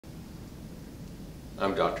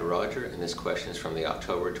I'm Dr. Roger, and this question is from the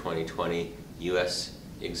October 2020 U.S.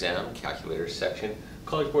 exam calculator section.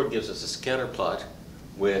 College Board gives us a scatter plot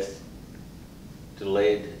with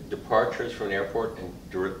delayed departures from an airport and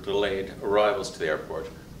delayed arrivals to the airport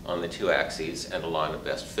on the two axes and a line of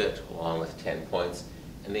best fit along with 10 points.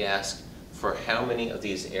 And they ask for how many of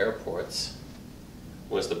these airports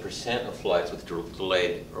was the percent of flights with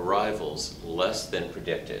delayed arrivals less than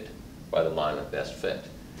predicted by the line of best fit.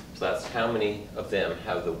 So that's how many of them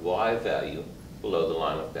have the Y value below the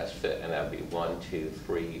line of best fit, and that would be 1, 2,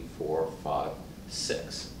 3, 4, 5,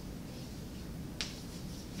 6.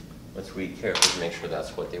 Let's read carefully to make sure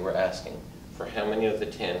that's what they were asking. For how many of the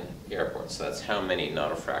 10 airports, so that's how many,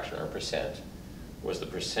 not a fraction or a percent, was the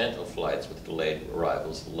percent of flights with delayed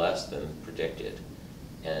arrivals less than predicted?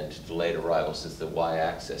 And delayed arrivals is the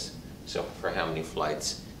Y-axis. So for how many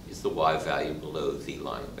flights is the Y value below the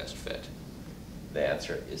line of best fit? The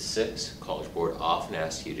answer is 6. College Board often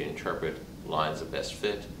asks you to interpret lines of best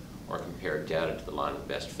fit or compare data to the line of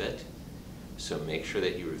best fit. So make sure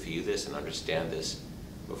that you review this and understand this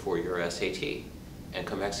before your SAT. And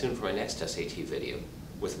come back soon for my next SAT video.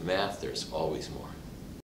 With math, there's always more.